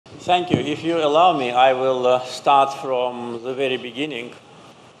Thank you. If you allow me, I will start from the very beginning.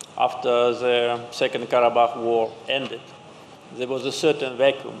 After the Second Karabakh War ended, there was a certain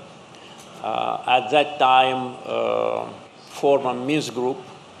vacuum. At that time, former Minsk group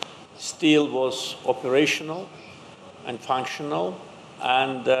still was operational and functional,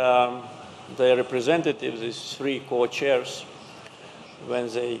 and their representatives, these three co-chairs, when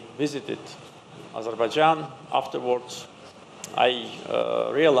they visited Azerbaijan afterwards, I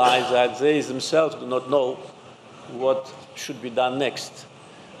realized that they themselves do not know what should be done next,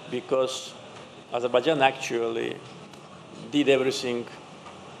 because Azerbaijan actually did everything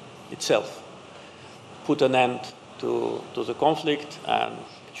itself, put an end to the conflict, and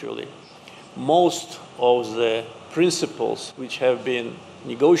actually most of the principles which have been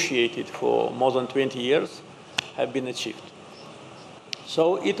negotiated for more than 20 years have been achieved.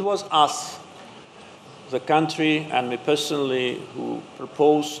 So it was us, the country, and me personally, who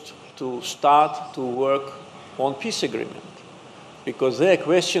proposed to start to work on peace agreement, because their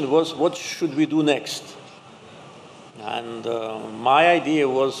question was, what should we do next? And my idea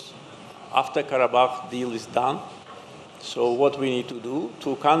was, after Karabakh deal is done, so what we need to do,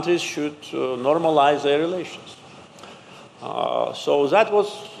 two countries should normalize their relations. So that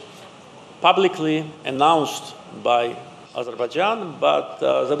was publicly announced by Azerbaijan, but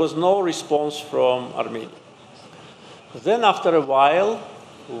there was no response from Armenia. Then after a while,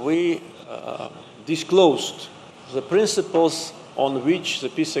 we disclosed the principles on which the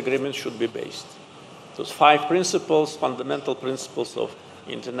peace agreement should be based. Those 5 principles, fundamental principles of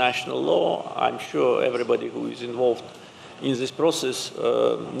international law. I'm sure everybody who is involved in this process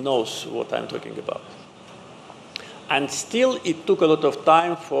knows what I'm talking about. And still, it took a lot of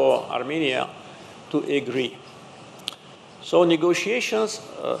time for Armenia to agree. So negotiations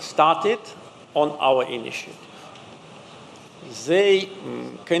started on our initiative. They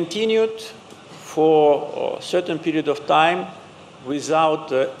continued for a certain period of time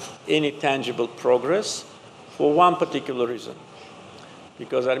without any tangible progress for one particular reason.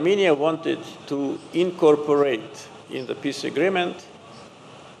 Because Armenia wanted to incorporate in the peace agreement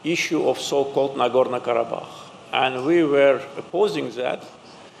issue of so-called Nagorno-Karabakh. And we were opposing that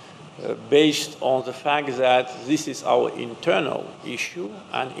based on the fact that this is our internal issue,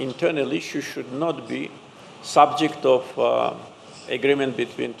 and internal issue should not be subject of agreement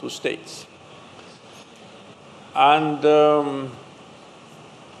between 2 states. And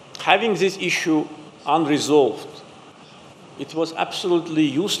having this issue unresolved, it was absolutely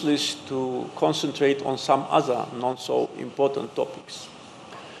useless to concentrate on some other not so important topics.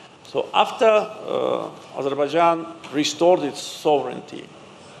 So after Azerbaijan restored its sovereignty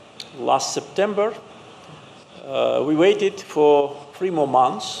last September, we waited for 3 more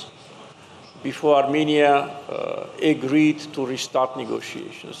months before Armenia agreed to restart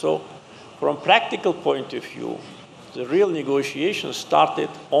negotiations. So from a practical point of view, the real negotiations started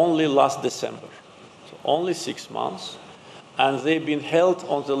only last December, so only 6 months, and they've been held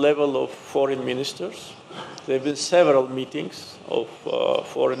on the level of foreign ministers. There have been several meetings of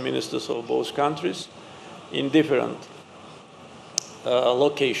foreign ministers of both countries in different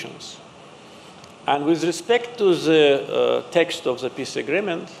locations. And with respect to the text of the peace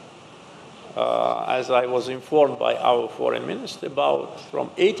agreement, as I was informed by our foreign minister, about from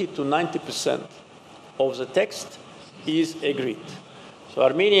 80 to 90% of the text is agreed. So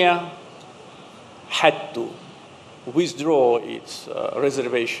Armenia had to withdraw its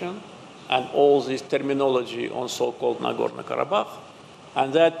reservation and all this terminology on so-called Nagorno-Karabakh,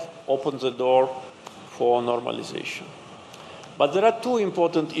 and that opened the door for normalization. But there are 2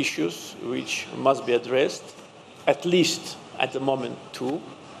 important issues which must be addressed, at least at the moment 2.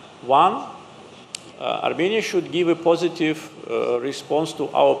 One, Armenia should give a positive response to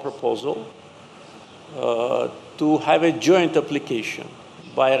our proposal to have a joint application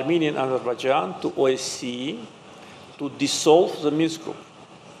by Armenia and Azerbaijan to OSCE to dissolve the Minsk group.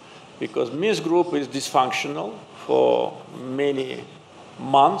 Because Minsk group is dysfunctional for many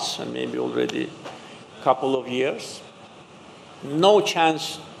months and maybe already a couple of years. No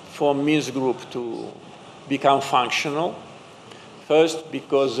chance for Minsk group to become functional. First,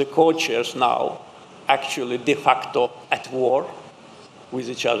 because the co-chairs now actually de facto at war with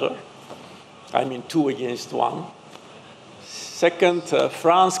each other. I mean 2 against 1. Second,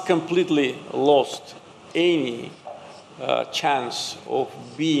 France completely lost any chance of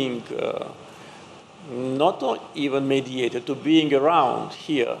being not even mediator, to being around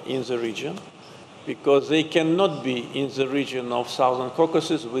here in the region, because they cannot be in the region of Southern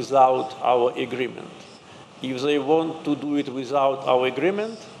Caucasus without our agreement. If they want to do it without our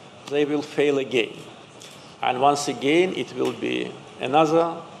agreement, they will fail again. And once again, it will be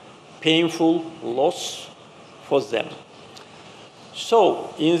another painful loss for them.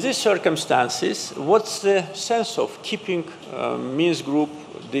 So, in these circumstances, what's the sense of keeping Minsk Group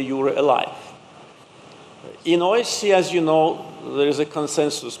de jure alive? In OSCE, as you know, there is a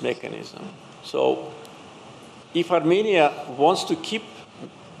consensus mechanism. So, if Armenia wants to keep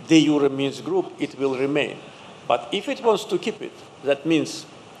de jure Minsk Group, it will remain. But if it wants to keep it, that means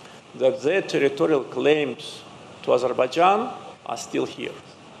that their territorial claims to Azerbaijan are still here.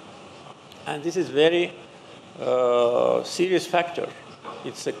 And this is very serious factor.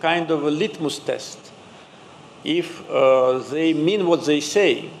 It's a kind of a litmus test. If they mean what they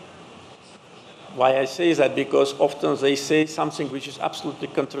say, why I say that because often they say something which is absolutely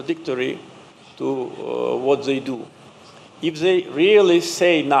contradictory to what they do. If they really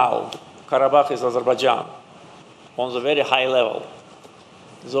say now Karabakh is Azerbaijan on the very high level,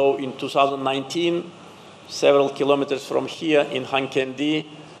 though in 2019, several kilometers from here in Hankendi,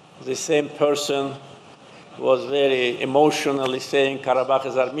 the same person was very emotionally saying Karabakh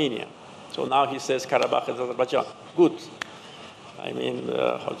is Armenia. So now he says Karabakh is Azerbaijan. Good. I mean,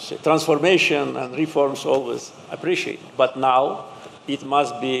 how to say, transformation and reforms always appreciate. But now it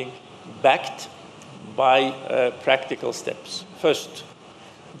must be backed by practical steps. First,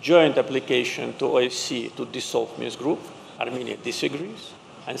 joint application to OSCE to dissolve Minsk Group. Armenia disagrees.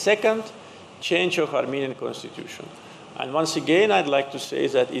 And second, change of Armenian constitution. And once again, I'd like to say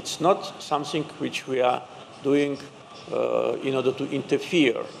that it's not something which we are doing in order to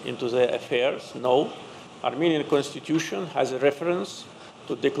interfere into their affairs. No. Armenian constitution has a reference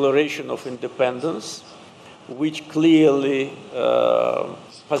to Declaration of Independence, which clearly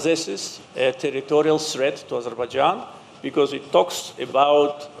possesses a territorial threat to Azerbaijan because it talks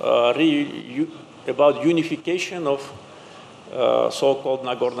about unification of so-called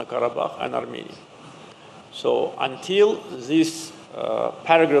Nagorno-Karabakh and Armenia. So until this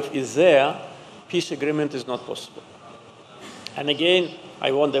paragraph is there, peace agreement is not possible. And again,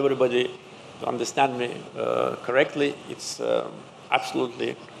 I want everybody to understand me correctly. It's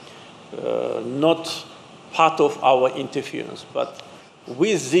absolutely not part of our interference. But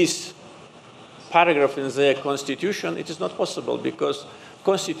with this paragraph in their constitution, it is not possible because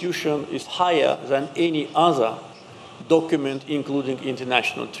constitution is higher than any other document, including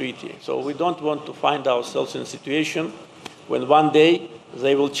international treaty. So we don't want to find ourselves in a situation when one day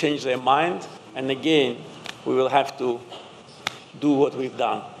they will change their mind, and again, we will have to do what we've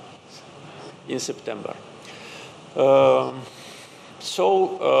done in September. In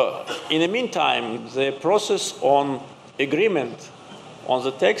the meantime, the process on agreement on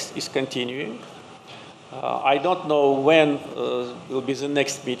the text is continuing. I don't know when will be the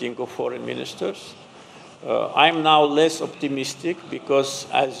next meeting of foreign ministers. I'm now less optimistic because,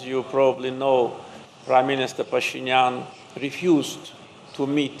 as you probably know, Prime Minister Pashinyan refused to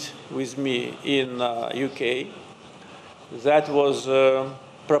meet with me in UK. That was a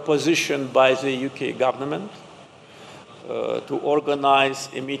proposition by the UK government to organize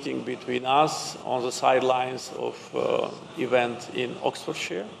a meeting between us on the sidelines of event in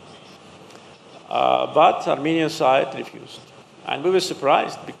Oxfordshire. But Armenian side refused. And we were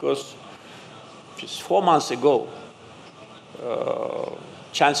surprised because just 4 months ago,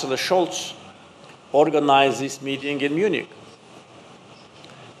 Chancellor Scholz organized this meeting in Munich,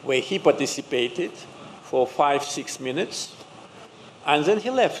 where he participated for 5-6 minutes, and then he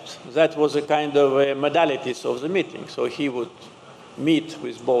left. That was a kind of modalities of the meeting. So he would meet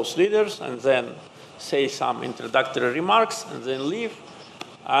with both leaders and then say some introductory remarks and then leave,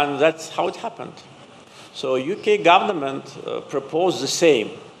 and that's how it happened. So UK government proposed the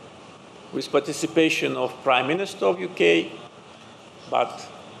same, with participation of Prime Minister of UK, but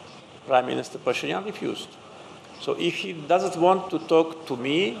Prime Minister Pashinyan refused. So if he doesn't want to talk to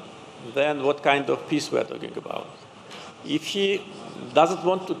me, then what kind of peace we're talking about? If he doesn't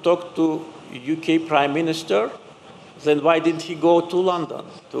want to talk to UK Prime Minister, then why didn't he go to London,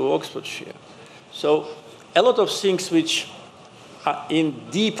 to Oxfordshire? So a lot of things which are in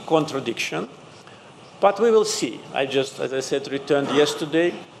deep contradiction, but we will see. I just, as I said, returned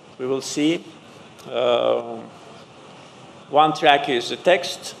yesterday. We will see. One track is the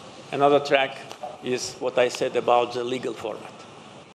text, another track is what I said about the legal format.